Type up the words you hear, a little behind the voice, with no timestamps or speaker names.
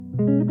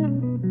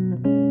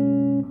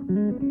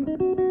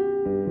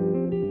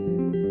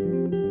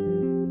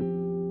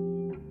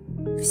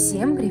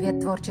Всем привет,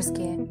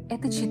 творческие!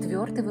 Это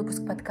 4-й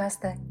выпуск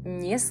подкаста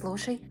 «Не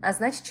слушай», а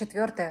значит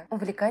 4-я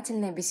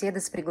увлекательная беседа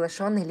с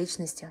приглашенной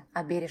личностью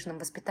о бережном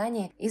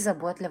воспитании и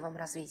заботливом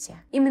развитии.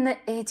 Именно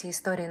эти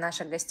истории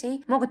наших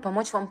гостей могут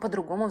помочь вам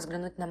по-другому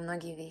взглянуть на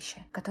многие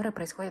вещи, которые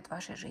происходят в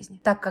вашей жизни,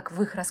 так как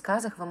в их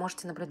рассказах вы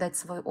можете наблюдать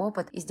свой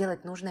опыт и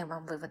сделать нужные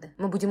вам выводы.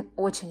 Мы будем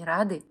очень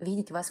рады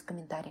видеть вас в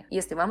комментариях,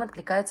 если вам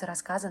откликаются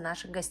рассказы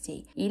наших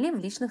гостей или в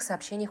личных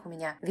сообщениях у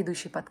меня,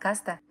 ведущей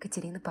подкаста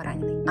Катерины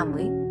Параниной. А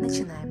мы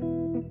начинаем.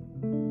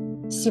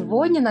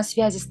 Сегодня на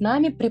связи с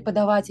нами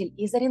преподаватель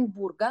из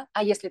Оренбурга,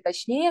 а если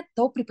точнее,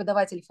 то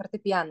преподаватель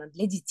фортепиано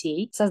для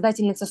детей,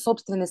 создательница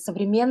собственной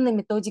современной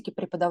методики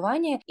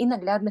преподавания и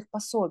наглядных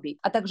пособий,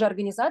 а также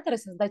организатор и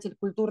создатель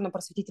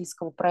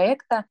культурно-просветительского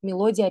проекта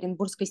 «Мелодия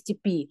Оренбургской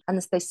степи»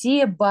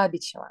 Анастасия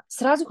Бабичева.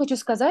 Сразу хочу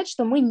сказать,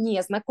 что мы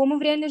не знакомы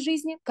в реальной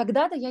жизни.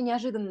 Когда-то я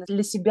неожиданно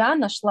для себя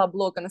нашла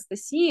блог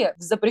Анастасии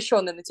в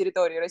запрещенной на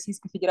территории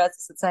Российской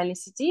Федерации социальной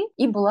сети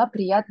и была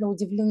приятно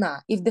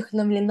удивлена и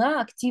вдохновлена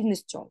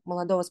активностью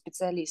молодого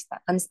специалиста.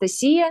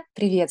 Анастасия,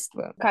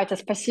 приветствую. Катя,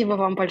 спасибо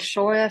вам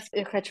большое.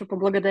 Я хочу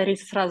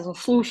поблагодарить сразу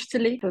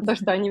слушателей за то,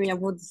 что они меня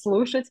будут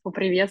слушать,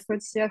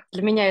 поприветствовать всех.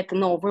 Для меня это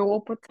новый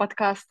опыт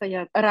подкаста.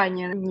 Я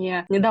ранее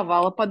не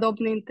давала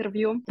подобные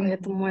интервью,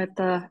 поэтому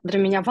это для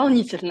меня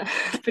волнительно,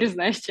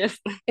 признаюсь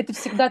честно. Это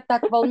всегда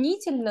так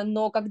волнительно,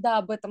 но когда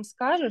об этом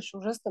скажешь,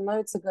 уже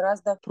становится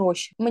гораздо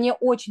проще. Мне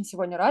очень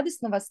сегодня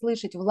радостно вас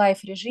слышать в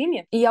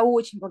лайв-режиме, и я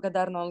очень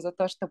благодарна вам за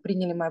то, что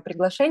приняли мое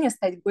приглашение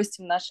стать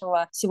гостем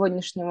нашего сегодняшнего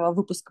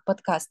выпуска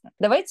подкаста.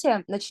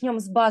 Давайте начнем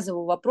с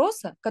базового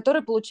вопроса,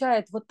 который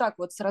получает вот так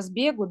вот с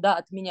разбегу, да,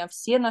 от меня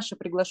все наши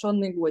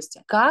приглашенные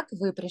гости. Как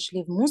вы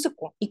пришли в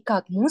музыку и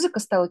как музыка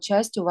стала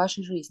частью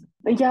вашей жизни?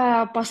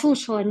 Я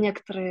послушала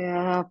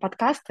некоторые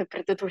подкасты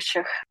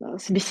предыдущих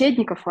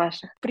собеседников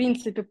ваших. В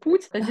принципе,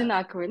 путь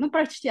одинаковый,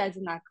 почти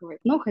одинаковый.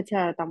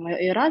 Хотя там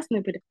и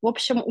разные были. В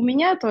общем, у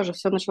меня тоже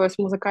все началось с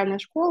музыкальной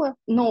школы,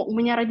 но у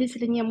меня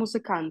родители не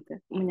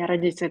музыканты. У меня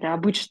родители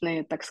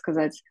обычные, так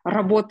сказать,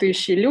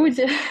 работающие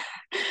люди,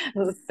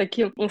 с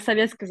таким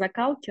советской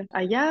закалки.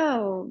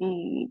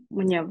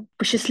 Мне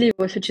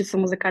посчастливилось учиться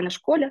в музыкальной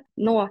школе,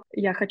 но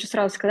я хочу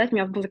сразу сказать,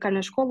 меня в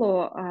музыкальную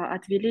школу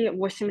отвели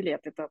 8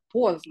 лет. Это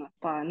поздно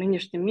по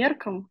нынешним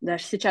меркам.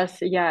 Даже сейчас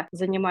я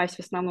занимаюсь в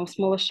основном с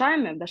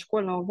малышами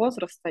дошкольного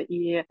возраста,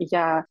 и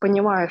я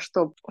понимаю,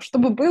 что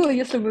бы было,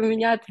 если бы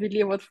меня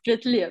отвели вот в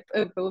 5 лет.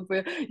 Было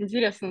бы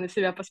интересно на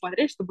себя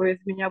посмотреть, что бы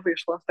из меня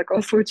вышло в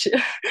таком случае.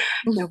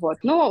 Вот.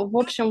 В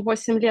общем,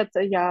 8 лет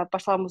я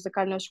пошла в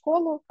музыкальную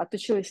школу,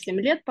 отучилась 7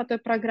 лет по той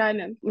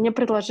программе. Мне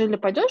предложили: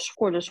 пойдешь в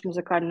колледж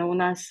музыкальный? У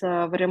нас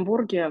в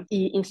Оренбурге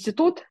и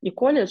институт, и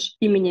колледж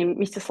имени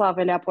Мстислава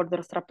и Леопольда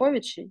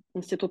Ростроповичей,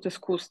 институт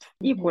искусств,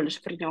 и колледж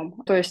при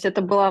нем. То есть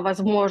это была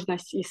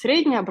возможность и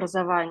среднее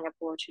образование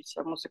получить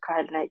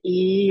музыкальное,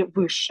 и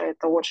высшее.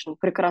 Это очень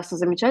прекрасно,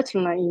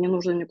 замечательно, и не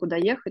нужно никуда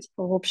ехать.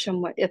 В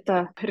общем,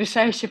 это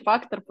решающий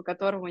фактор, по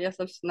которому я,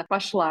 собственно,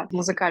 пошла в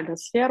музыкальную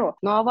сферу.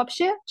 А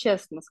вообще,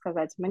 честно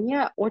сказать,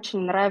 мне очень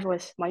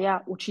нравилась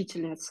моя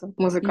учительница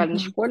в музыкальной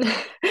школе.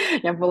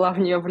 Я была в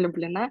нее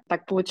влюблена.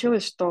 Так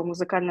получилось, что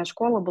музыкальная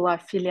школа была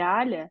в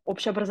филиале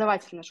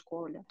общеобразовательной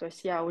школы. То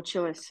есть я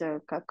училась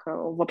как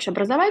в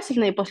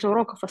общеобразовательной, и после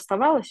уроков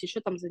оставалась,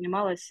 еще там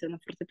занималась на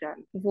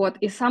фортепиано. Вот.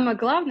 И самое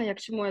главное, я к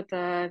чему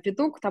это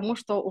веду, к тому,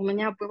 что у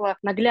меня было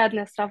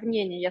наглядное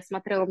сравнение. Я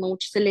смотрела на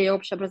учителей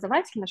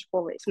общеобразовательной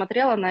школы,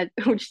 смотрела на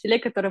учителей,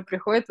 которые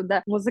приходят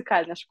туда в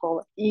музыкальную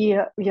школу. И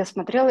я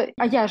смотрела,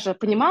 а я же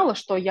понимала,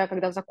 что я,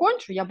 когда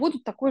закончу, я буду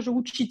такой же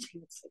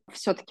учительницей.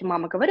 Все-таки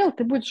мама говорила: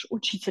 ты будешь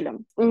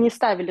учителем. Не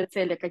ставили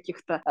цели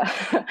каких-то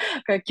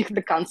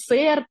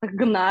концертов,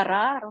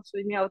 гонораров.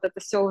 И меня вот это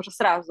все уже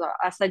сразу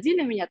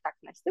осадили меня: так,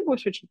 Настя, ты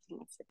будешь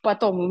учительницей.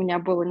 Потом у меня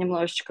было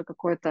немножечко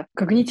какой-то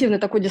когнитивный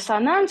такой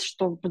диссонанс,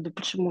 что да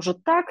почему же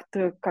так?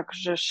 Ты как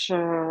же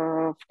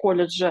в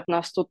колледже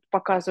нас тут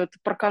показывают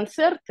про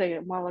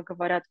концерты, мало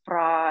говорят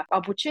про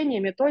обучение,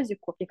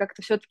 методику. И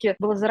как-то все-таки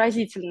было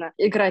заразительно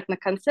играть на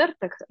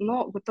концертах,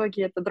 но в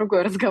итоге это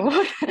другой разговор.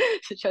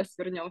 Сейчас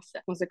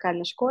вернемся к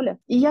музыкальной школе.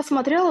 И я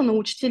смотрела на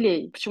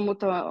учителей.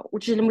 Почему-то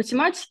учитель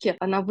математики,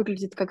 она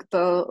выглядит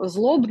как-то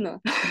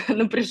злобно,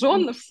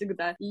 напряженно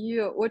всегда, и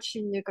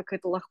очень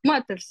какая-то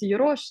лохматая,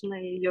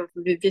 взъерошенная, ее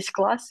весь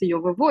класс ее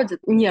выводит,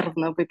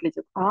 нервно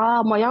выглядит.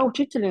 А моя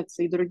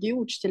учительница и другие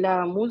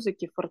учителя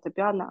музыки,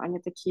 фортепиано, они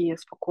такие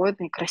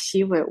спокойные,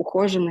 красивые,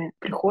 ухоженные,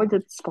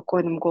 приходят,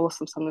 спокойным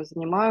голосом со мной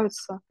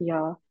занимаются.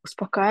 Я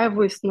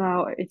успокаиваюсь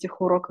на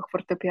этих уроках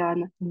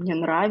фортепиано. Мне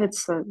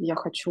нравится, я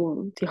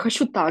хочу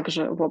так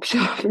же, в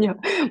общем,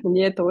 мне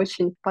мне это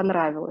очень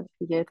понравилось.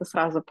 Я это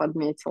сразу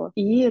подметила.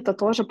 И это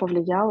тоже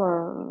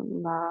повлияло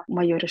на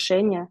мое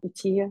решение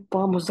идти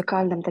по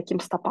музыкальным таким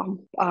стопам.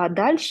 А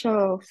дальше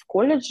в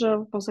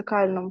колледже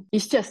музыкальном,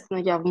 естественно,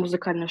 я в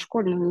музыкальной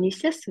школе, ну не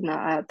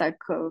естественно, а так,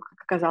 как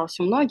оказалось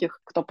у многих,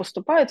 кто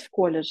поступает в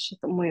колледж,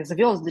 мы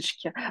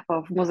звездочки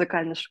в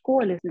музыкальной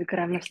школе,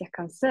 играем на всех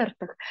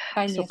концертах, все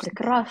Конечно.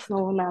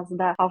 прекрасно у нас,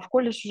 да. А в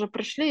колледж уже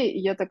пришли, и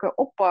я такая,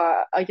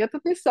 опа, а я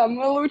тут не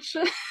самая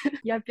лучшая.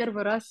 Я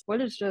первый раз в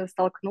колледже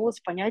столкнулась с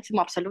понятием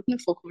абсолютный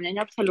слух. У меня не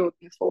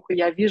абсолютный слух, и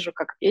я вижу,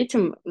 как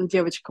этим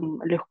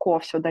девочкам легко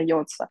все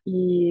дается,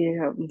 и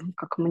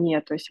как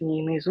мне, то есть мне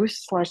и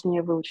наизусть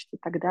сложнее выучить и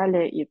так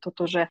далее, и тут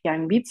уже и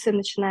амбиции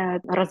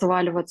начинают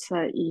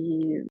разваливаться,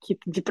 и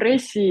какие-то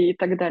депрессии и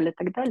так далее,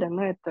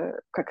 но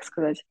это, как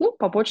сказать, ну,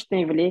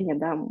 побочное явление,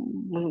 да,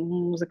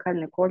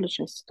 музыкальный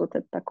колледж, институт —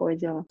 это такое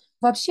дело.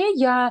 Вообще,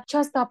 я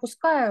часто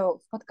опускаю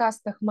в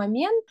подкастах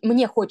момент,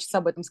 мне хочется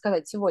об этом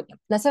сказать сегодня.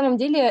 На самом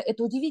деле,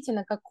 это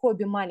удивительно, как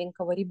хобби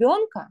маленького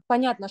ребенка.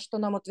 Понятно, что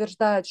нам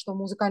утверждают, что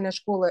музыкальная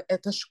школа —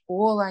 это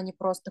школа, а не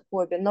просто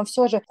хобби, но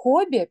все же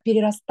хобби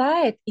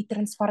перерастает и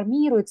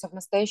трансформируется в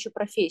настоящую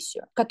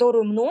профессию,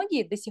 которую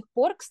многие до сих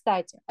пор,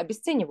 кстати,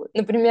 обесценивают.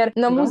 Например,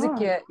 на Да.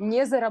 музыке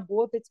не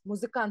заработать,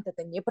 музыкант —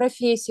 это не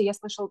профессия, я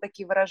слышала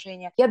такие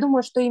выражения. Я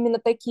думаю, что именно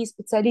такие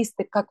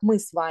специалисты, как мы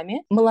с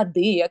вами,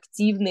 молодые,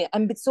 активные,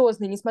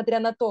 амбициозные, несмотря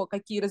на то,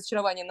 какие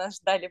разочарования нас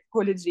ждали в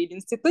колледже или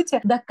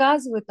институте,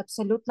 доказывают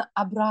абсолютно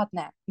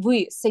обратное.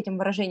 Вы с этим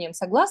выражением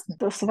согласны?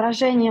 С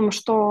выражением,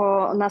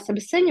 что нас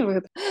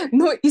обесценивают.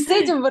 Ну и с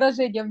этим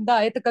выражением,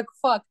 да, это как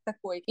факт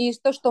такой. И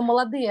то, что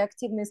молодые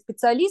активные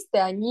специалисты,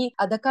 они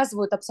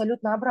доказывают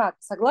абсолютно обратно.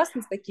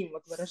 Согласны с таким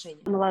вот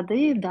выражением?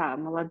 Молодые, да,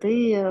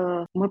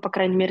 молодые, мы, по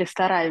крайней мере,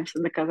 стараемся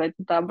доказать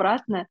это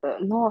обратно,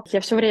 но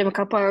я все время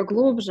копаю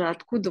глубже,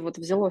 откуда вот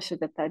взялось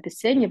вот это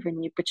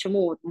обесценивание, и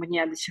почему вот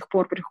мне до сих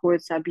пор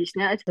приходится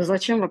объяснять, да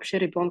зачем вообще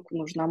ребенку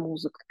нужна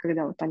музыка,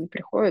 когда вот они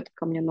приходят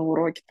ко мне на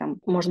уроки, там,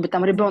 может быть,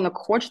 там ребенок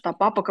хочет, а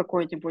папа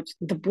какой-нибудь,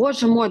 да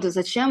боже мой, да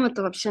зачем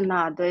это вообще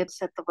надо, это,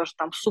 с этого же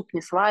там суп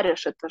не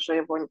сваришь, это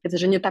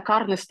же не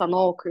токарный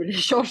станок или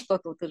еще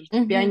что-то, это же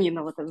Мгм.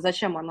 пианино, вот это,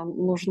 зачем оно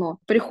нужно?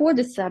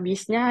 Приходится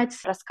объяснять,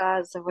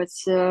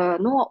 рассказывать,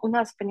 но у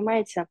нас,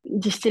 понимаете,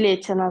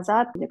 десятилетия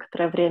назад,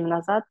 некоторое время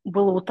назад,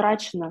 было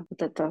утрачено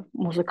вот эта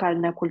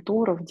музыкальная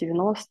культура в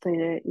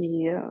 90-е,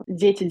 и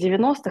дети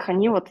 90-х,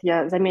 они вот,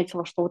 я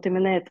заметила, что вот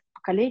именно это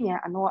поколение,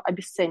 оно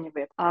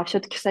обесценивает. А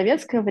все-таки в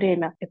советское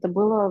время это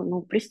было,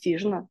 ну,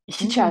 престижно. И Мгм.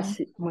 сейчас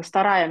мы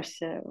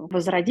стараемся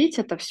возродить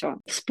это все,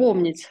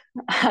 вспомнить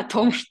о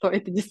том, что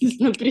это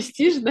действительно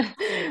престижно.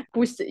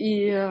 Пусть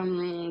и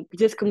в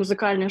детской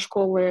музыкальной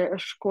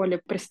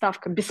школе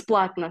приставка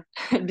 «бесплатно»,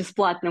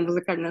 бесплатная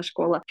музыкальная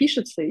школа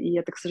пишется, и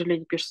это, к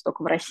сожалению, пишется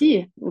только в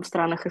России, в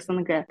странах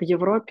СНГ, в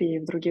Европе и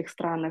в других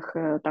странах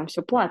там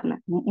все платно.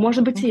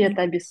 Может быть, и Мгм.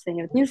 это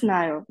обесценивают. Не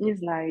знаю,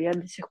 я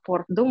до сих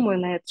пор думаю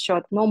на этот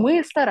счет. Но мы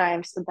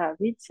стараемся, да,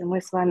 видите,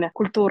 мы с вами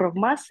культуру в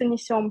массы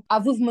несем. А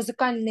вы в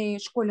музыкальной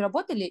школе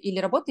работали или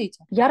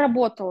работаете? Я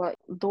работала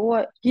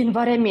до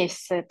января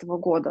месяца этого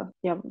года.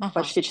 Я Ага.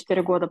 почти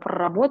 4 года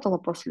проработала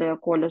после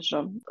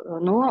колледжа,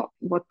 но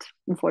вот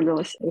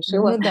уволилась.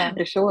 Ну да.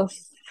 Решила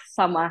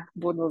сама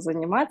буду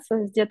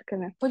заниматься с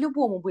детками.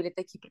 По-любому были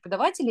такие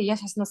преподаватели. Я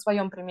сейчас на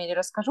своем примере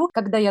расскажу.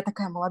 Когда я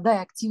такая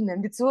молодая, активная,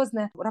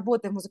 амбициозная,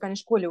 работая в музыкальной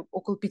школе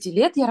около 5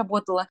 лет я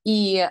работала,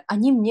 и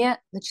они мне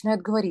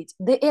начинают говорить,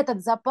 да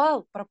этот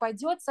запал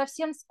пропадет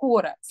совсем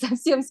скоро.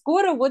 Совсем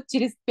скоро, вот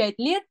через 5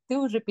 лет ты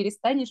уже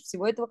перестанешь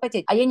всего этого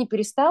хотеть. А я не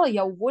перестала,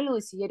 я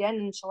уволилась, и я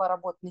реально начала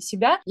работать на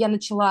себя. Я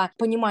начала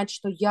понимать,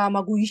 что я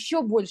могу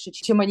еще больше,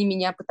 чем они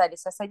меня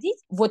пытались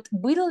осадить. Вот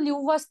был ли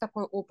у вас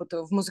такой опыт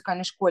в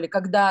музыкальной школе,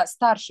 когда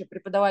старшие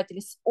преподаватели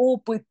с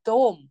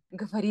опытом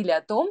говорили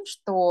о том,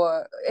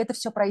 что это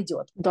все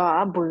пройдет?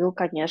 Да, был,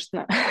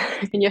 конечно.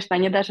 Конечно,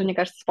 они даже, мне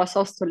кажется,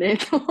 способствовали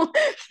этому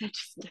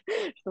всячески,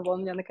 чтобы он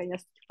у меня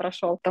наконец-таки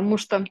прошел. Потому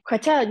что,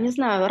 хотя, не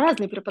знаю,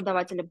 разные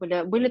преподаватели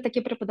были. Были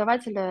такие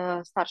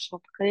преподаватели старшего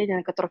поколения,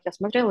 на которых я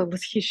смотрела и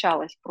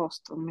восхищалась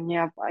просто.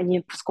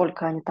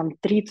 Сколько они там,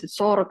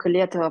 30-40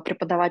 лет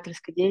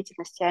преподавательской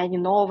деятельности, они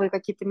новые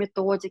какие-то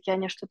методики,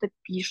 они что-то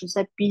пишут,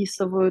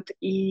 записывают.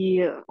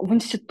 И в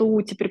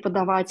институте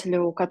преподаватели,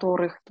 у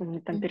которых, кто мне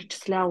там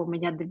перечислял, у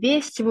меня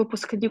 200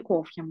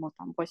 выпускников, ему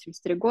там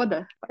 83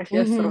 года,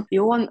 профессору, Мгм. и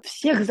он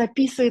всех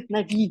записывает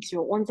на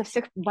видео, он за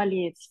всех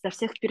болеет, за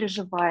всех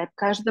переживает,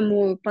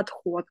 каждому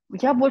подход.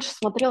 Я больше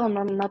смотрела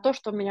на то,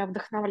 что меня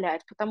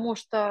вдохновляет, потому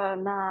что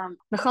на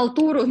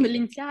халтуру, на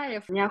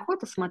лентяев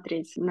неохота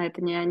смотреть, на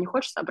это не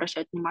хочется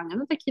обращать внимание,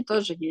 но такие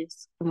тоже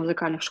есть. В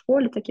музыкальных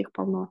школе таких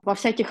полно, во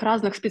всяких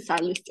разных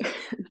специальностях.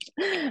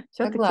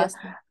 Все-таки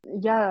Согласна.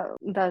 я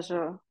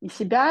даже и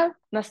себя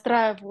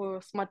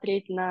настраиваю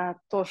смотреть на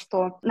то,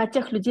 что на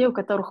тех людей, у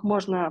которых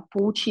можно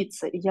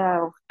поучиться.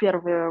 Я в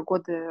первые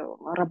годы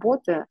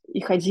работы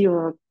и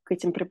ходила к к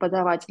этим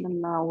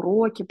преподавателям на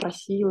уроки,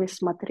 просилась,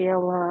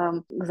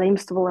 смотрела,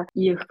 заимствовала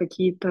их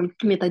какие-то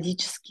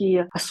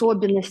методические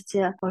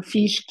особенности,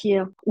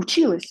 фишки.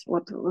 Училась,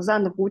 вот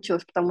заново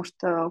училась, потому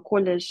что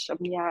колледж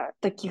мне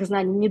таких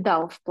знаний не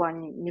дал в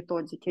плане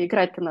методики.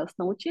 Играть-то нас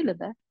научили,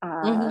 да?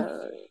 Мгм.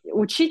 А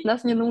учить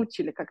нас не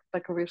научили, как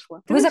так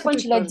вышло. В Вы институте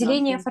закончили тоже нас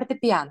отделение не...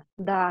 фортепиано.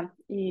 Да,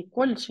 и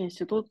колледж, и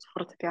институт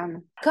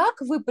фортепиано.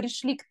 Как вы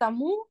пришли к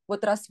тому,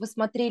 вот раз вы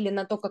смотрели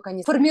на то, как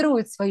они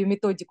формируют свою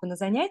методику на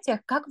занятиях,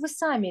 как вы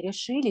сами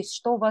решились,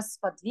 что вас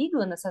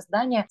сподвигло на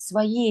создание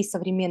своей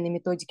современной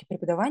методики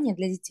преподавания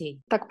для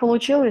детей? Так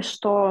получилось,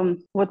 что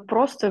вот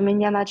просто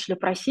меня начали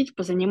просить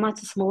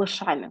позаниматься с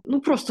малышами.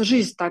 Ну, просто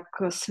жизнь так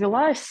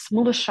свелась с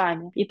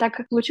малышами. И так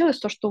как получилось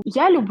то, что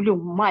я люблю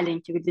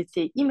маленьких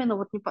детей, именно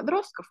вот не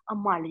подростков, а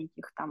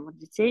маленьких там вот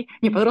детей.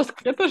 Не,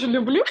 подростков я тоже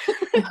люблю,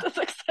 это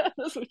так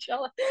странно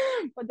звучало.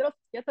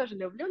 Подростков я тоже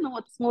люблю, но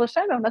вот с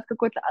малышами у нас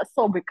какой-то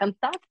особый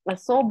контакт,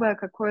 особое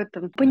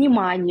какое-то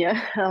понимание,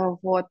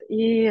 вот.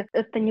 И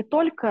это не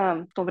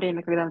только в то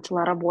время, когда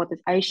начала работать,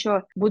 а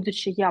еще,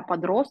 будучи я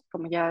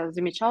подростком, я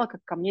замечала,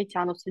 как ко мне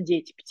тянутся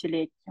дети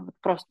пятилетние. Вот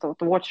просто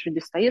вот в очереди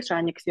стоишь, а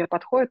они к себе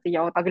подходят, и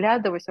я вот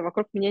оглядываюсь, а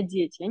вокруг меня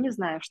дети. Я не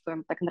знаю, что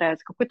им так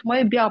нравится. Какое-то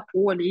мое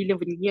биополе или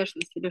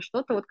внешность, или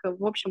что-то вот,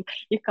 в общем,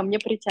 их ко мне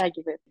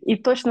притягивает. И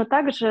точно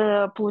так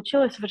же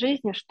получилось в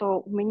жизни,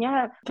 что у меня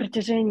на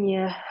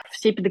протяжении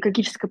всей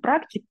педагогической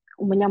практики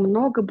у меня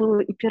много было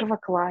и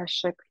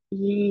первоклашек,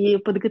 и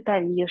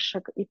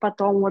подготовишек, и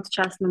потом вот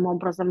частным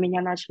образом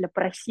меня начали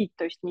просить,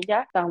 то есть не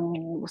я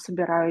там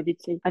собираю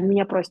детей, а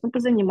меня просят, ну,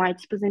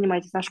 позанимайтесь,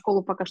 позанимайтесь. На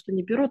школу пока что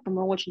не берут, но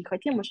мы очень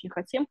хотим,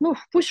 ну,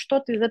 пусть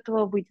что-то из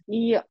этого выйдет.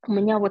 И у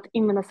меня вот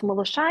именно с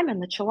малышами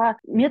начала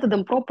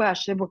методом проб и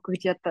ошибок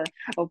где-то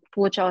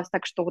получалось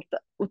так, что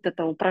вот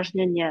это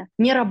упражнение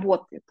не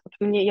работает. Вот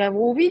я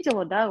его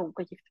увидела, да, у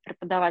каких-то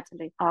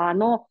преподавателей, а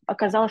оно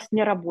оказалось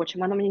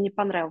нерабочим, оно мне не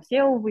понравилось, я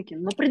его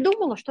выкинула, но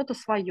придумала что-то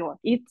свое.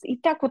 И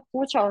так вот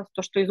получалось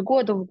то, что из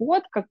года в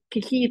год как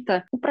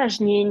какие-то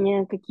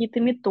упражнения, какие-то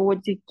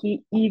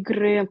методики,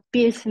 игры,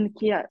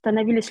 песенки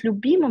становились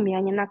любимыми,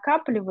 они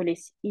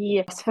накапливались,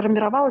 и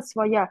сформировалась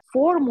своя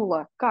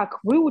формула, как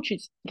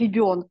выучить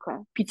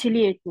ребенка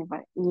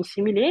пятилетнего, не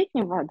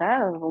семилетнего,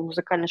 да, в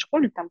музыкальной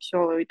школе там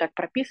все и так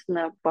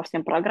прописано по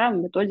всем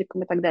программам,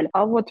 методикам и так далее,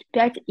 а вот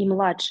 5 и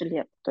младше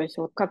лет. То есть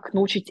вот как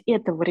научить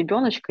этого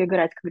ребеночка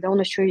играть, когда он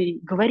еще и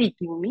говорить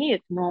не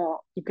умеет,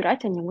 но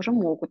играть они уже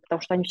могут,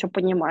 потому что они все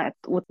понимают.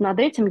 Вот над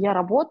этим я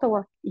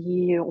работала,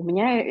 и у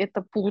меня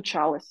это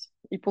получалось.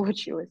 И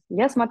получилось.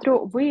 Я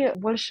смотрю, вы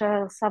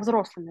больше со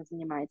взрослыми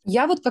занимаетесь.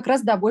 Я вот как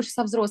раз, да, больше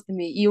со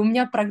взрослыми, и у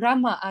меня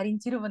программа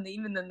ориентирована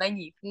именно на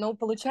них. Но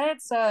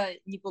получается,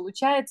 не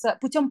получается.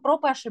 Путем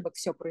проб и ошибок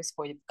все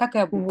происходит, как и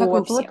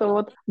у всех.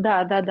 Вот.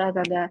 Да.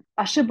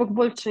 Ошибок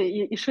больше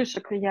и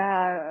шишек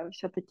я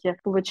все-таки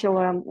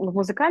получила в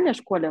музыкальной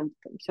школе,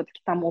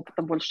 все-таки там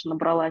опыта больше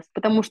набралась.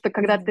 Потому что,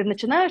 когда ты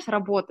начинаешь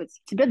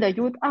работать, тебе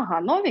дают, ага,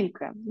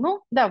 новенькое,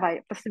 ну,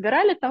 давай,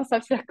 пособирали там со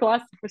всех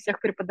классов, у всех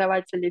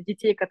преподавателей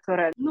детей,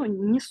 которые, ну,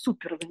 не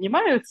супер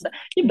занимаются,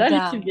 и дали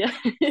Да. тебе.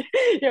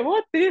 И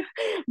вот ты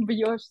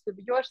бьешься.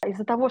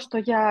 Из-за того, что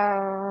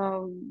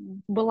я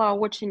была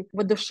очень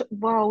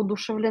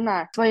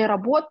воодушевлена своей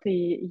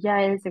работой,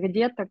 я этих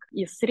деток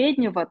из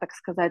среднего, так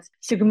сказать,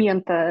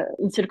 сегмента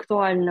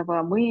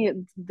интеллектуального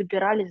мы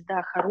добирались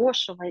до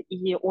хорошего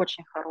и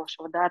очень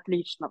хорошего, до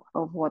отличного.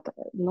 Вот.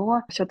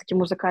 Но все-таки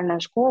музыкальная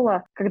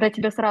школа, когда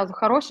тебе сразу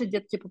хорошие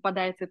детки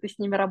попадаются, и ты с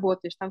ними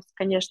работаешь, там,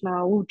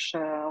 конечно, лучше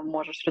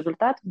можешь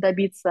результат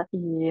добиться.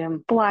 И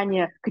в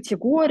плане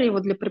категорий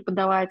вот для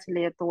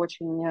преподавателей это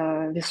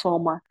очень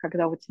весомо,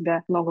 когда у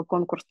тебя много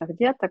конкурсных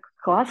деток,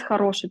 класс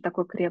хороший,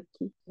 такой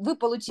крепкий. Вы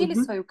получили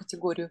Мгм. свою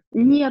категорию?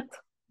 Нет,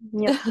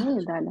 мне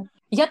не дали.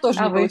 Я тоже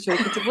А не вы? получила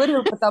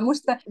категорию, потому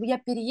что я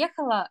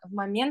переехала в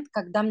момент,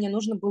 когда мне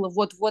нужно было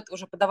вот-вот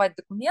уже подавать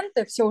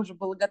документы, все уже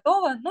было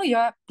готово, но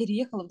я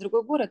переехала в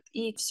другой город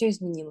и все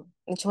изменила.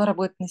 Начала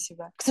работать на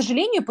себя. К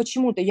сожалению,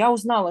 почему-то я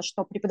узнала,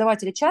 что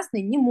преподаватели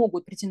частные не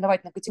могут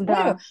претендовать на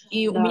категорию, Да,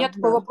 и у меня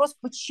такой да. вопрос,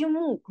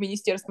 почему к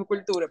Министерству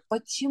культуры?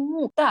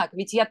 Почему так?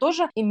 Ведь я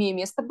тоже имею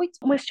место быть.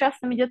 Мы с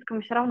частными детками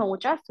все равно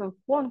участвуем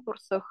в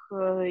конкурсах,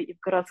 и в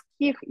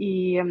городских,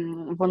 и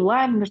в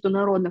онлайн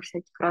международных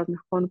всяких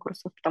разных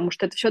конкурсах, потому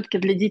что это все-таки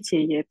для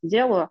детей я это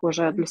делаю,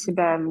 уже для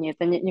себя мне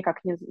это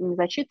никак не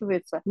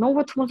зачитывается. Но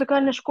вот в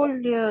музыкальной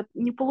школе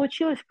не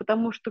получилось,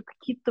 потому что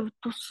какие-то вот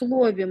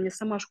условия мне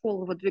сама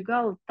школа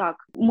выдвигала.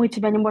 Так, мы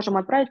тебя не можем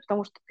отправить,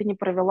 потому что ты не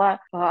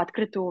провела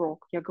открытый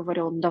урок. Я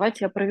говорила, ну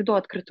давайте я проведу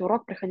открытый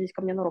урок, приходите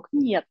ко мне на урок.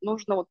 Нет,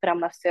 нужно вот прям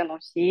на сцену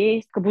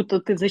сесть, как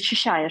будто ты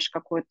защищаешь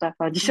какую-то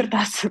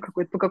диссертацию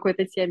какую-то по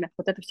какой-то теме.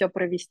 Вот это все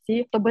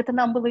провести, чтобы это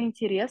нам было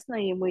интересно,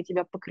 и мы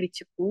тебя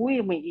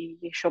покритикуем, и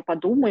еще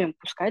подумаем,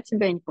 пускать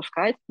тебя, не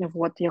пускать.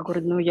 Вот, я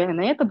говорю, ну, я и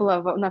на это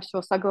была на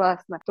все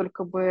согласна,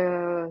 только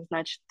бы,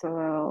 значит,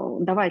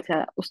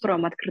 давайте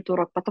устроим открытый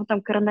урок. Потом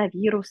там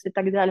коронавирус и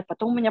так далее.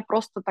 Потом у меня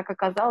просто так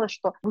оказалось,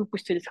 что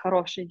выпустились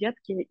хорошие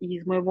детки, и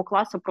из моего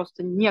класса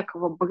просто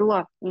некого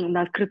было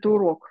на открытый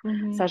урок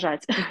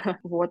сажать.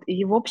 Вот,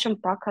 и, в общем,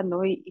 так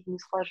оно и не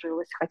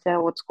сложилось. Хотя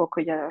вот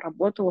сколько я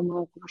работала,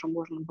 много уже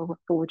можно было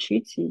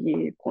получить,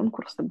 и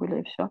конкурсы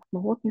были, и все. Но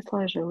вот не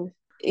сложилось.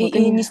 Вот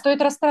И не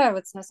стоит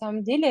расстраиваться, на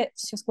самом деле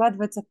все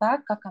складывается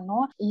так, как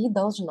оно и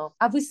должно.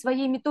 А вы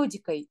своей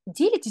методикой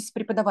делитесь с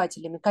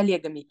преподавателями,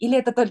 коллегами, или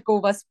это только у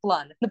вас в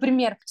планах?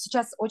 Например,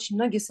 сейчас очень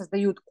многие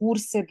создают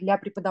курсы для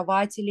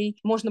преподавателей,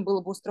 можно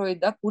было бы устроить,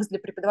 да, курс для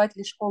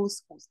преподавателей школ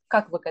искусств.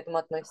 Как вы к этому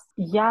относитесь?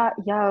 я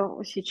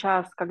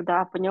сейчас,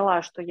 когда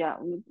поняла, что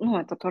ну,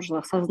 это тоже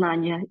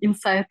осознание,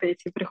 инсайты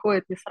эти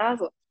приходят не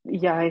сразу,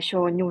 я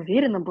еще не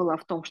уверена была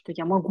в том, что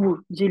я могу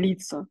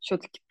делиться.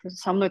 Все-таки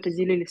со мной это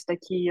делились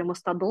такие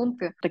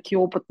мастодонты, такие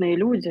опытные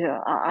люди,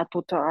 а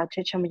тут,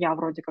 чем я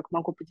вроде как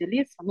могу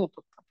поделиться? Ну,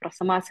 тут про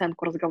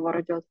самооценку разговор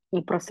идет,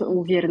 ну, про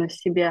уверенность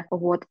в себе.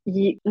 Вот.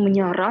 И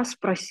меня раз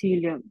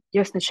спросили,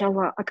 я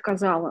сначала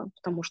отказала,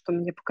 потому что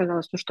мне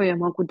показалось, ну, что я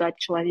могу дать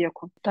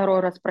человеку. Второй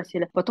раз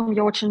спросили. Потом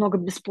я очень много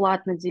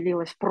бесплатно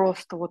делилась,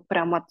 просто вот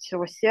прямо от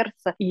всего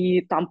сердца.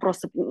 И там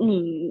просто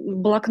в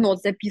блокнот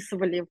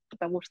записывали,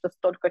 потому что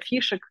столько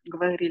фишек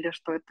говорили,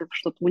 что это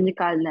что-то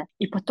уникальное.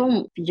 И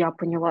потом я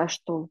поняла,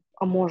 что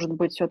а может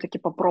быть, все-таки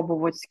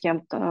попробовать с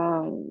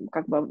кем-то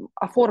как бы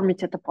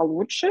оформить это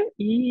получше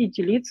и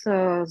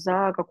делиться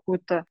за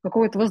какое-то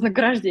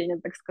вознаграждение,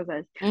 так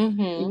сказать.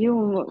 Угу. И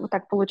вот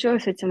так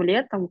получилось этим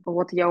летом.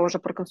 Вот я уже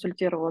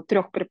проконсультировала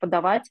 3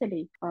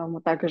 преподавателей.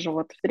 Мы также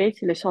вот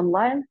встретились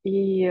онлайн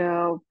и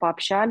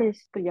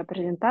пообщались. Я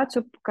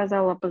презентацию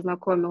показала,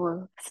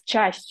 познакомила с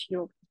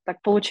частью. Так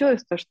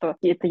получилось, что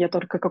это я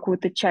только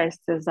какую-то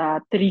часть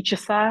за 3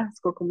 часа,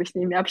 сколько мы с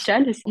ними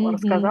общались, Угу.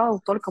 рассказала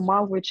только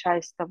малую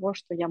часть того,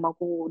 что я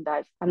могу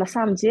дать. А на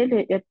самом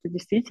деле это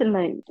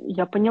действительно,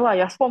 я поняла,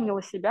 я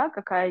вспомнила себя,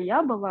 какая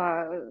я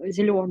была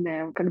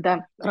зеленая,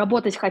 когда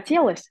работать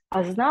хотелось,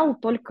 а знал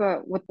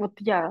только, вот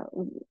я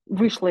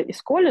вышла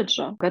из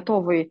колледжа,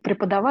 готовый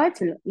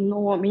преподаватель,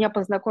 но меня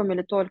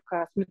познакомили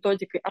только с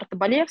методикой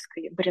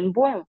Артобалевской,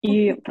 Баренбоем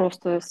и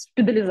просто с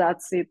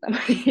педализацией там,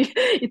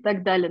 и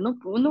так далее.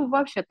 Ну,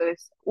 вообще, то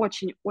есть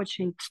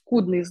очень-очень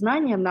скудные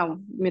знания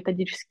нам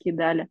методические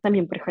дали.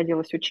 Самим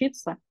приходилось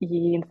учиться,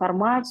 и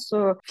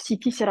информацию в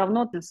сети все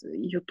равно.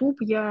 YouTube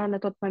я на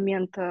тот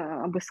момент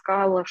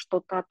обыскала,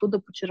 что-то оттуда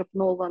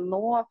почерпнула,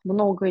 но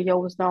многое я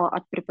узнала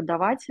от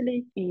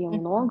преподавателей, и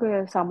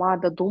многое сама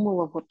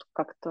додумала, вот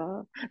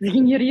как-то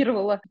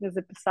сгенерировала,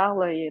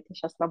 записала, и это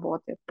сейчас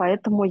работает.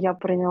 Поэтому я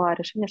приняла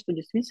решение, что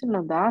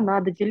действительно, да,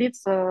 надо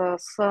делиться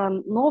с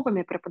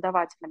новыми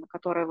преподавателями,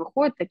 которые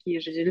выходят, такие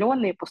же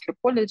зеленые после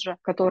колледжа,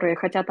 которые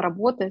хотят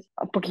работать.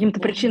 По каким-то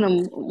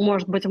причинам,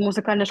 может быть, в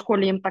музыкальной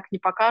школе им так не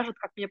покажут,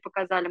 как мне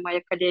показали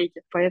мои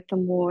коллеги.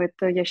 Поэтому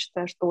это, я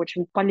считаю, что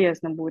очень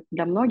полезно будет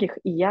для многих.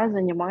 И я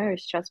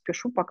занимаюсь, сейчас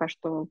пишу пока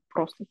что,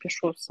 просто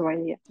пишу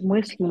свои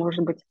мысли,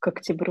 может быть, к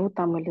октябрю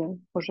там или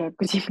уже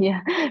к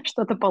зиме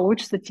что-то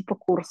получится типа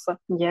курса.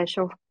 Я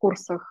еще в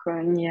курсах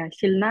не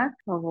сильна,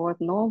 вот,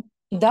 но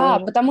Да,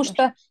 тоже. потому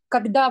что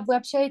когда вы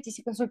общаетесь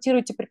и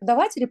консультируете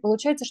преподавателей,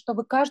 получается, что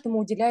вы каждому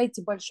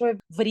уделяете большое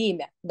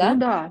время, Ну да?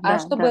 да, А да,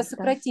 чтобы да, да.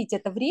 сократить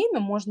это время,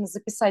 можно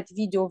записать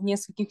видео в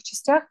нескольких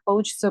частях,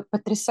 получится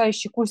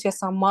потрясающий курс. Я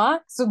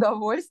сама с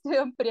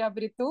удовольствием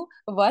приобрету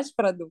ваш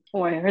продукт.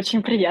 Ой,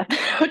 очень приятно,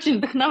 очень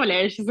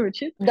вдохновляюще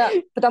звучит. Да,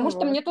 потому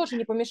что Вот. мне тоже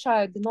не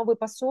помешают новые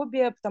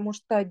пособия, потому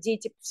что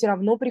дети все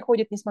равно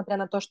приходят, несмотря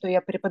на то, что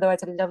я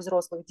преподаватель для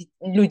взрослых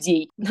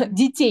людей,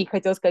 детей,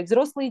 хотела сказать,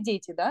 взрослые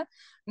дети, да?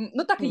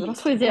 Ну, так и есть.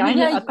 Взрослые У деяния,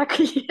 меня а так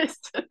и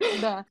есть.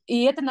 да,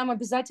 и это нам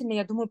обязательно,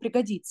 я думаю,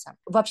 пригодится.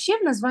 Вообще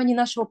в названии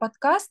нашего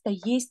подкаста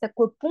есть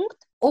такой пункт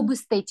об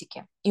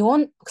эстетике. И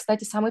он,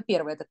 кстати, самый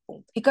первый этот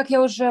пункт. И как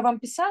я уже вам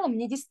писала,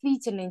 мне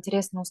действительно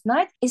интересно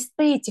узнать,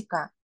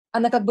 эстетика,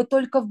 она как бы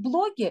только в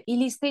блоге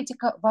или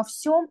эстетика во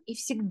всем и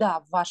всегда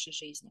в вашей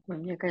жизни? Ой,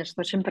 мне,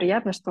 конечно, очень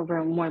приятно, что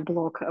вы мой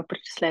блог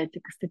причисляете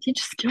к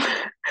эстетическим.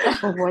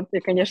 Вот,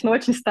 я, конечно,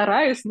 очень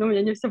стараюсь, но у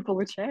меня не все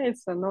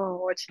получается, но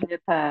очень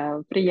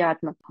это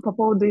приятно. По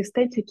поводу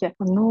эстетики,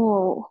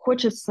 ну,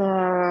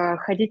 хочется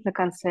ходить на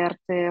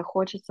концерты,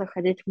 хочется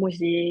ходить в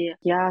музеи.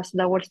 Я с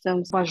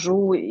удовольствием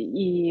вожу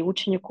и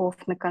учеников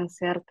на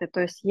концерты.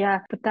 То есть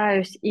я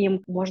пытаюсь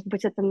им, может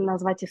быть, это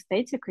назвать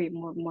эстетикой,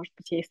 может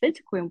быть, я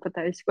эстетику им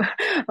пытаюсь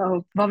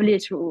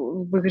вовлечь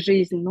в их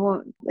жизнь,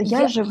 но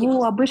я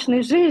живу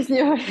обычной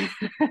жизнью,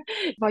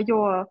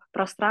 свое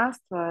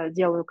пространство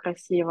делаю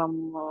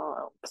красивым,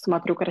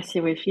 смотрю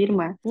красивые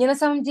фильмы. Мне на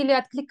самом деле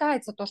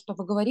откликается то, что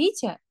вы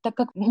говорите, так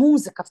как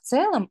музыка в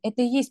целом,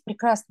 это и есть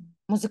прекрасно.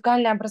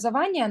 Музыкальное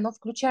образование, оно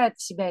включает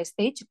в себя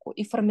эстетику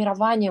и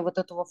формирование вот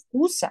этого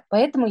вкуса,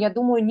 поэтому, я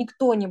думаю,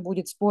 никто не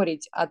будет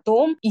спорить о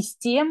том и с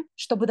тем,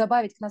 чтобы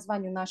добавить к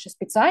названию нашей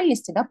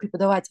специальности, да,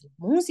 преподаватель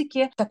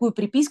музыки, такую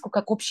приписку,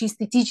 как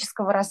общеэстетическое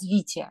эстетического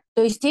развития.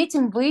 То есть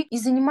этим вы и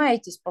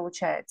занимаетесь,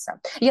 получается.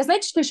 Я,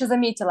 знаете, что еще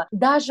заметила?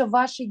 Даже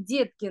ваши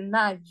детки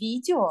на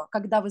видео,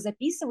 когда вы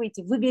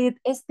записываете, выглядят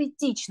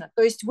эстетично.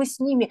 То есть вы с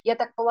ними, я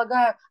так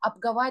полагаю,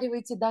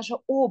 обговариваете даже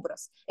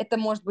образ. Это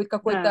может быть Да.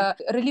 какой-то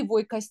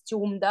ролевой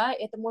костюм, да,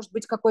 это может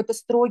быть какой-то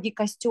строгий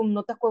костюм,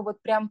 но такой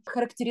вот прям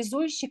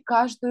характеризующий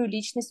каждую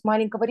личность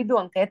маленького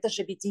ребенка. Это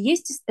же ведь и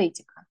есть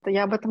эстетика.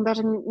 Я об этом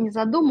даже не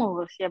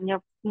задумывалась.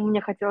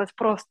 Мне хотелось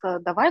просто,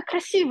 давай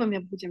красивыми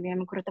будем. Я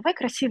ему говорю, давай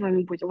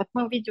красивыми будем. Вот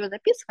мы видео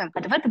записываем,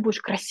 а давай ты будешь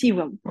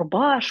красивым.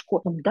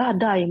 Рубашку. Да,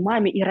 да, и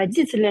маме, и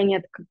родители они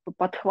это как бы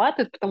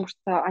подхватывают, потому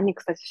что они,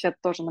 кстати, все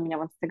тоже на меня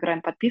в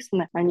Инстаграме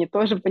подписаны. Они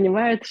тоже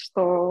понимают,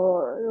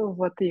 что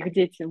вот их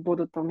дети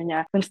будут у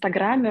меня в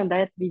Инстаграме, да,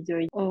 это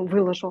видео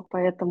выложу.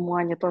 Поэтому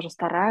они тоже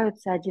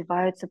стараются,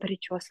 одеваются,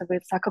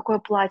 причесываются. А какое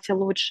платье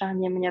лучше?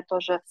 Они мне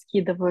тоже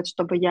скидывают,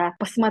 чтобы я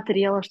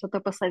посмотрела, что-то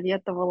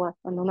посоветовала.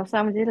 Но на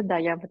самом деле, да,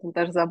 я об этом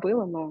даже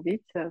забыла, но,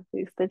 видите,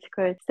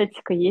 эстетика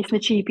есть. На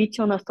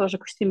чаепитие у нас тоже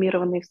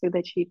костюмированные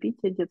всегда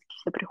чаепития, детки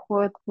все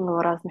приходят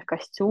в разных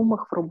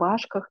костюмах, в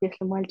рубашках,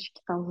 если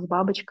мальчики там с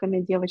бабочками,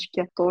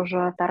 девочки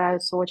тоже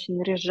стараются очень,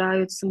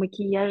 наряжаются,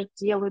 макияж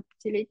делают,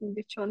 пятилетние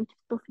девчонки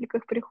в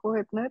туфликах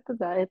приходят, но это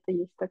да, это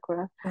есть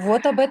такое.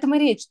 Вот об этом и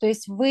речь. То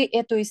есть вы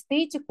эту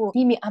эстетику с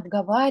ними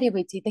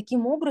обговариваете, и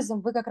таким образом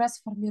вы как раз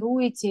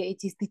формируете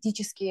эти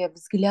эстетические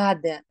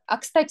взгляды. А,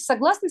 кстати,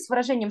 согласны с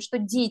выражением, что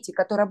дети,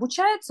 которые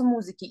обучаются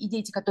музыке, и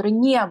дети, которые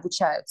не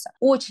обучаются,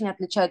 очень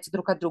отличаются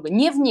друг от друга?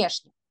 Не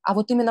внешне, а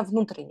вот именно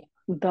внутренне.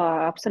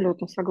 Да,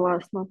 абсолютно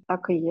согласна.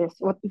 Так и есть.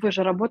 Вот вы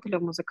же работали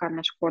в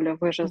музыкальной школе,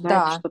 вы же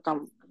знаете, Да, что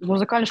там в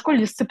музыкальной школе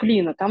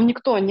дисциплина. Там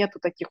никто, нету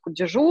таких вот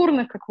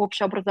дежурных, как в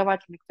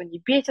общеобразовательной, никто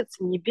не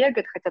бесится, не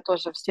бегает, хотя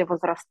тоже все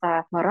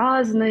возраста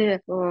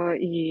разные.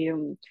 И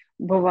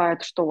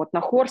бывает, что вот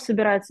на хор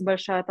собирается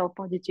большая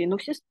толпа детей, но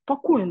все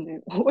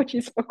спокойные,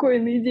 очень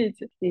спокойные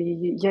дети. И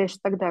я еще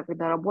тогда,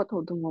 когда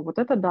работала, думаю, вот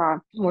это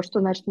да. Вот что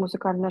значит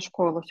музыкальная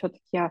школа.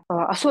 Все-таки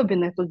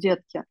особенные тут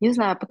детки. Не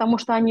знаю, потому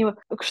что они,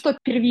 что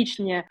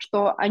первичнее,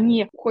 что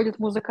они ходят в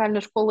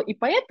музыкальную школу, и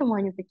поэтому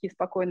они такие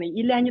спокойные,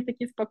 или они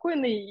такие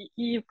спокойные,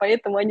 и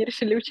поэтому они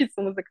решили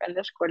учиться в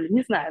музыкальной школе.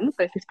 Не знаю, ну,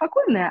 то есть не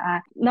спокойные,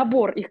 а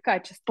набор их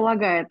качеств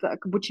полагает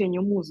к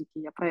обучению музыки,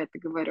 я про это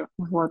говорю.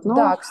 Вот. Но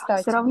да, все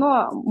кстати.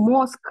 равно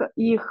мозг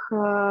их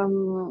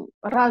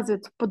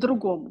развит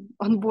по-другому.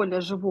 Он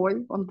более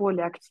живой, он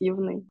более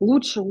активный,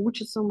 лучше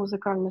учится в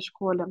музыкальной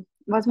школе.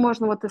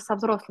 Возможно, вот ты со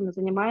взрослыми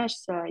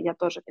занимаешься, я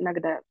тоже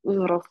иногда,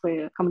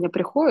 взрослые ко мне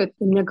приходят,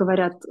 и мне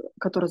говорят,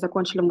 которые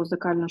закончили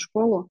музыкальную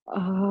школу,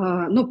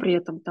 ну, при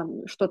этом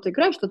там что-то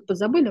играют, что-то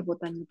позабыли,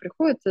 вот они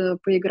приходят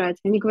поиграть,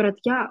 они говорят,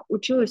 я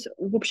училась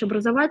в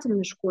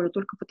общеобразовательной школе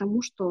только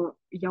потому, что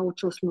я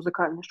училась в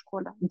музыкальной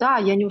школе. Да,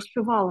 я не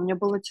успевала, мне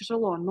было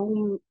тяжело,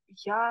 но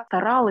я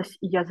старалась,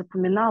 и я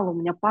запоминала, у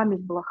меня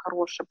память была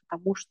хорошая,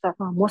 потому что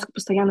мозг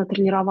постоянно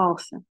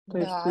тренировался. То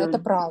есть Да, это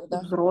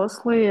правда.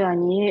 взрослые,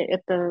 они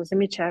это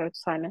замечают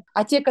сами.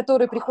 А те,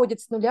 которые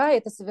приходят с нуля,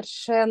 это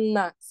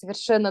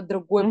совершенно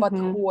другой Мгм.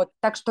 подход.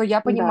 Так что я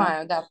Да.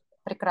 понимаю, да,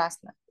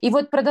 прекрасно. И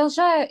вот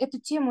продолжая эту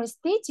тему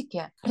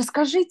эстетики,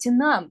 расскажите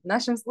нам,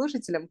 нашим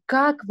слушателям,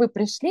 как вы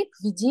пришли к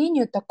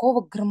ведению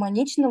такого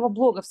гармоничного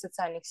блога в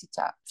социальных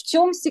сетях? В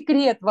чем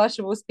секрет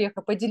вашего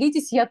успеха?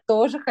 Поделитесь, я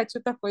тоже хочу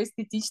такой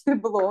эстетичный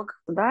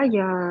блог. Да,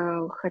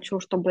 я хочу,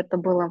 чтобы это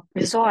было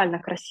визуально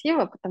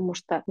красиво, потому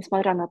что,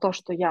 несмотря на то,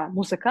 что я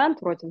музыкант,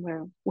 вроде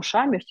мы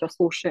ушами все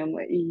слушаем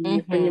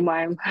и Мгм.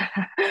 понимаем,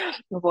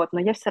 вот, но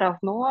я все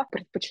равно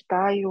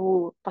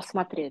предпочитаю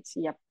посмотреть.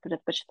 Я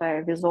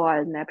предпочитаю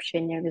визуальное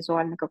общение,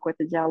 визуальный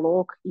какой-то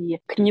диалог, и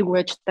книгу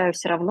я читаю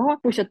все равно.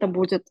 Пусть это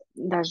будет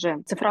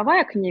даже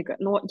цифровая книга,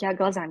 но я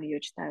глазами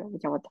ее читаю.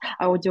 Я вот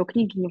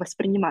аудиокниги не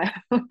воспринимаю.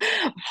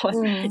 Вот.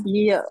 Мгм.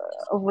 И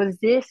вот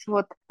здесь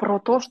вот про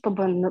то,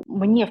 чтобы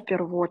мне в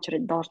первую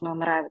очередь должно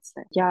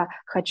нравиться. Я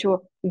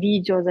хочу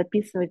видео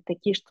записывать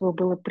такие, чтобы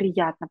было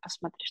приятно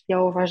посмотреть.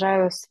 Я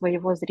уважаю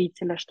своего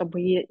зрителя,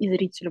 чтобы и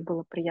зрителю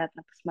было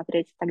приятно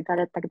посмотреть и так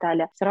далее, и так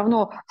далее. Все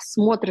равно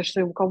смотришь,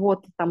 и у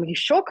кого-то там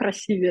еще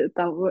красивее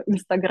там в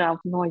Инстаграм,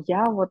 но у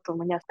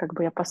меня как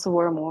бы я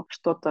по-своему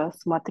что-то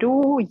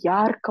смотрю,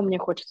 ярко, мне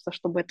хочется,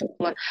 чтобы это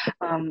было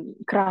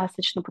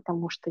красочно,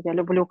 потому что я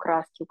люблю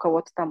краски. У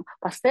кого-то там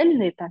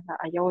пастельные тона,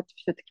 а я вот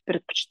все-таки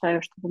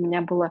предпочитаю, чтобы у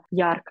меня было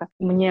ярко.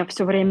 Мне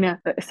все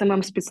время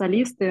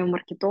SMM-специалисты,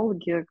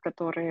 маркетологи,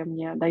 которые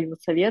мне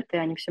дают советы,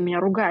 они все меня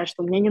ругают,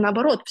 что у меня не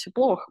наоборот, все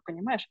плохо,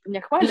 понимаешь? Ты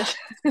меня хвалишь,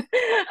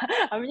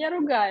 а меня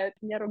ругают.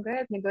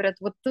 Мне говорят,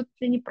 вот тут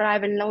ты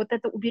неправильно, вот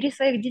это убери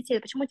своих детей,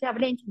 почему у тебя в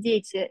ленте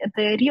дети?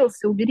 Это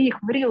рилсы, убери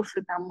их в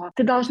рилсы, там,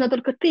 ты должна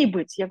только ты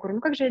быть. Я говорю,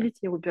 ну как же я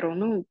детей уберу?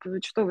 Ну,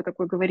 что вы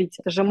такое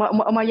говорите? Это же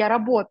моя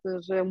работа,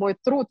 это же мой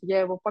труд, я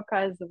его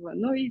показываю.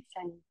 Ну, видите,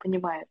 они не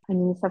понимают, они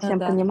не Ну совсем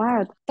да.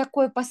 понимают.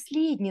 Такой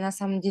последний, на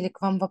самом деле,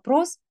 к вам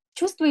вопрос.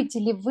 Чувствуете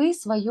ли вы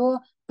свое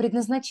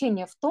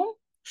предназначение в том,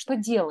 что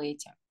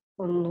делаете?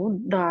 Ну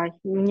да,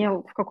 мне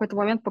в какой-то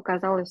момент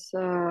показалось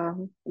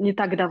не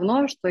так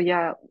давно, что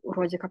я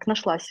вроде как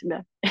нашла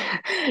себя.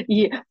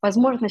 И,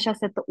 возможно, сейчас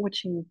это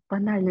очень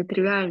банально,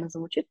 тривиально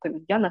звучит. Там,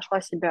 я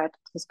нашла себя, это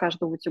из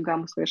каждого утюга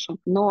мы слышим.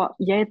 Но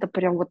я это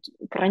прям вот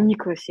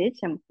прониклась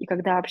этим. И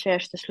когда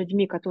общаешься с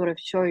людьми, которые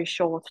все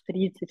еще вот в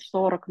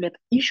 30-40 лет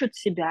ищут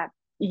себя,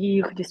 и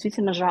их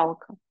действительно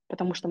жалко.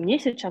 Потому что мне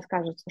сейчас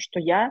кажется, что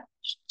я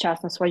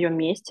сейчас на своем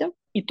месте,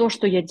 и то,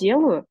 что я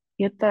делаю,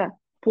 это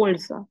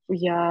польза.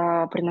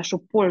 Я приношу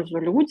пользу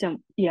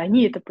людям, и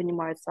они это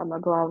понимают,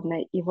 самое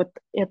главное. И вот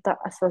это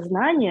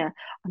осознание,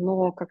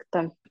 оно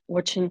как-то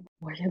очень,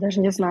 ой, я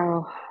даже не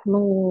знаю,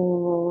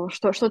 ну,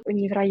 что-то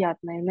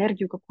невероятное,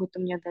 энергию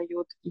какую-то мне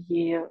дают,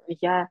 и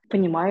я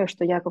понимаю,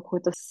 что я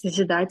какие-то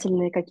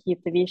созидательные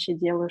какие-то вещи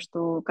делаю,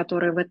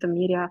 которые в этом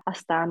мире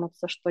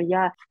останутся, что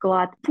я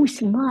вклад,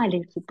 пусть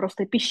маленький,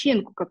 просто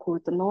песчинку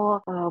какую-то,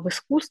 но в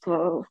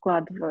искусство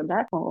вкладываю,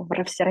 да, в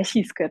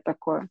всероссийское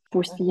такое.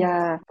 Пусть Мгм.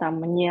 я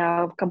там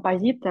не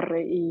композитор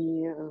и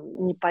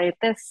не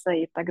поэтесса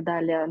и так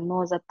далее,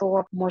 но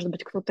зато, может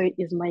быть, кто-то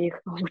из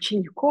моих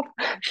учеников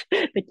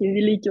таким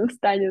великим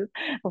станет.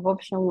 В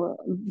общем,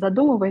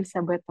 задумываясь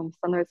об этом,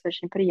 становится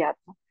очень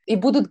приятно. И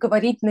будут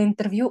говорить на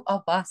интервью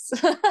о вас.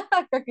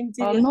 Как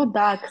интересно. Ну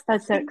да,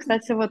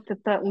 кстати, вот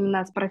это у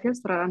нас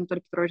профессор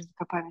Анатолий Петрович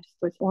Закопаемый,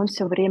 он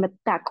все время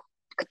так: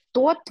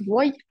 кто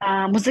твой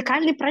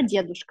музыкальный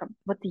прадедушка?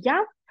 Вот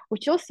я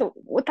учился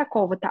у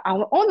такого-то, а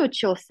он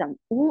учился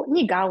у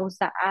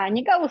Нигауза, а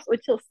Нигаус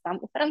учился там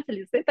у Франца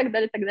Листа и так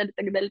далее, так далее,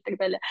 так далее, так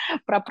далее.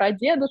 Про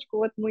прадедушку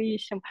вот мы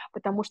ищем,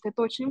 потому что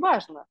это очень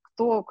важно,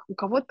 кто у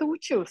кого ты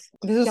учился,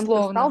 кем ты стал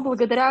Безусловно.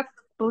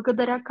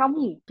 благодаря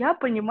кому. Я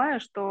понимаю,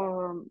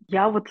 что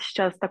я вот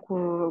сейчас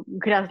такую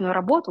грязную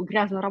работу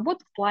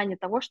в плане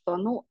того, что,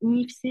 ну,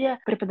 не все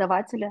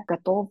преподаватели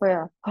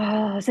готовы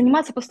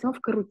заниматься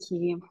постановкой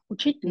руки,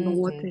 учить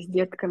ноты Мгм. с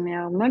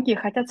детками. Многие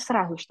хотят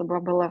сразу,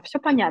 чтобы было все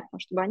понятно,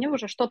 чтобы они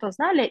уже что-то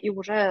знали, и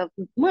уже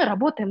мы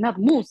работаем над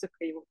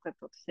музыкой, вот это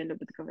вот все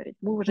любят говорить.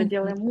 Мы уже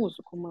делаем Мгм.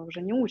 музыку, мы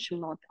уже не учим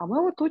ноты, а мы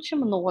вот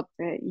учим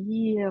ноты,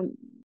 и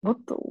вот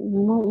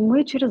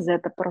мы через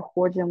это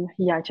проходим,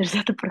 я через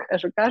это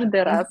прохожу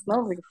каждый раз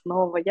снова и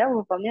снова. Я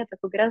выполняю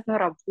такую грязную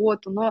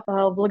работу, но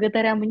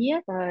благодаря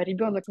мне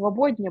ребенок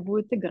свободнее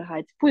будет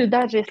играть. Пусть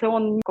даже если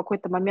он в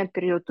какой-то момент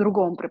перейдет к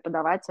другому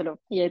преподавателю,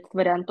 я этот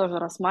вариант тоже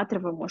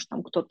рассматриваю, может,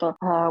 там кто-то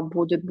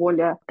будет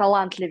более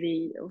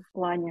талантливый в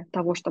плане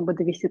того, чтобы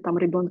довести там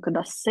ребенка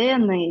до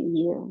сцены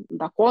и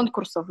до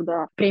конкурсов,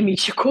 до премии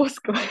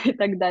Чайковского и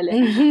так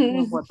далее.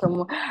 Ну Мгм. вот,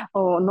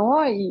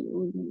 но и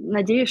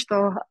надеюсь,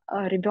 что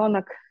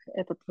ребенок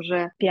этот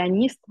уже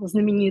пианист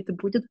знаменитый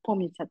будет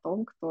помнить о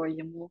том, кто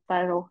ему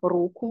ставил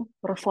руку,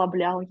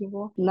 расслаблял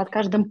его. Над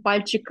каждым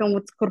пальчиком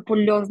вот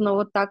скрупулезно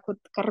вот так вот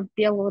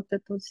корпел, вот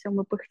это вот все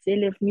мы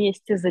пыхтели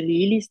вместе,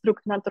 злились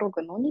друг на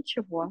друга. Но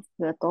ничего,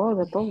 зато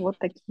вот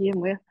такие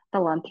мы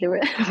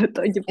талантливые в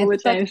итоге Это так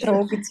получаемся.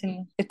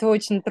 трогательно. Это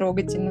очень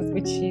трогательно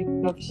звучит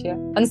вообще.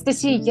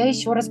 Анастасия, я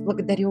еще раз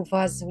благодарю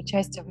вас за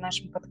участие в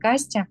нашем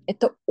подкасте.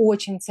 Это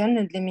очень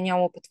ценный для меня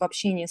опыт в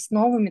общении с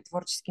новыми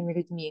творческими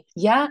людьми.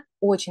 Я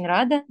очень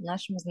рада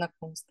нашему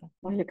знакомству.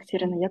 Ой,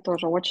 Екатерина, я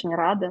тоже очень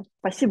рада.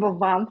 Спасибо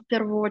вам в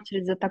первую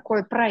очередь за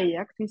такой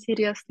проект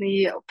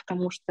интересный,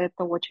 потому что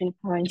это очень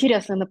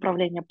интересное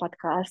направление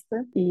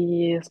подкаста.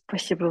 И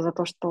спасибо за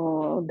то,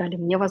 что дали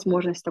мне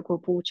возможность такую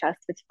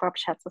поучаствовать и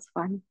пообщаться с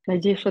вами.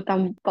 Надеюсь, что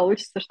там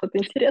получится что-то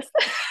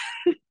интересное.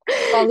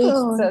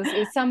 Получится.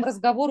 Сам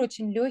разговор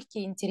очень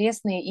легкий,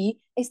 интересный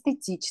и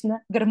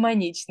эстетично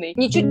гармоничный.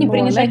 Ничуть не О,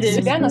 принижайте надеюсь.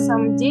 себя, на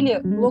самом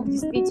деле блог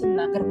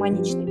действительно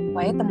гармоничный.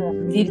 Поэтому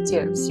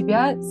верьте в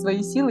себя, в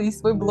свои силы и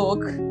свой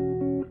блог.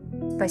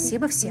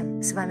 Спасибо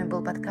всем. С вами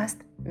был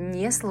подкаст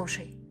 «Не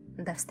слушай».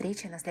 До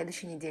встречи на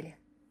следующей неделе.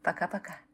 Пока-пока.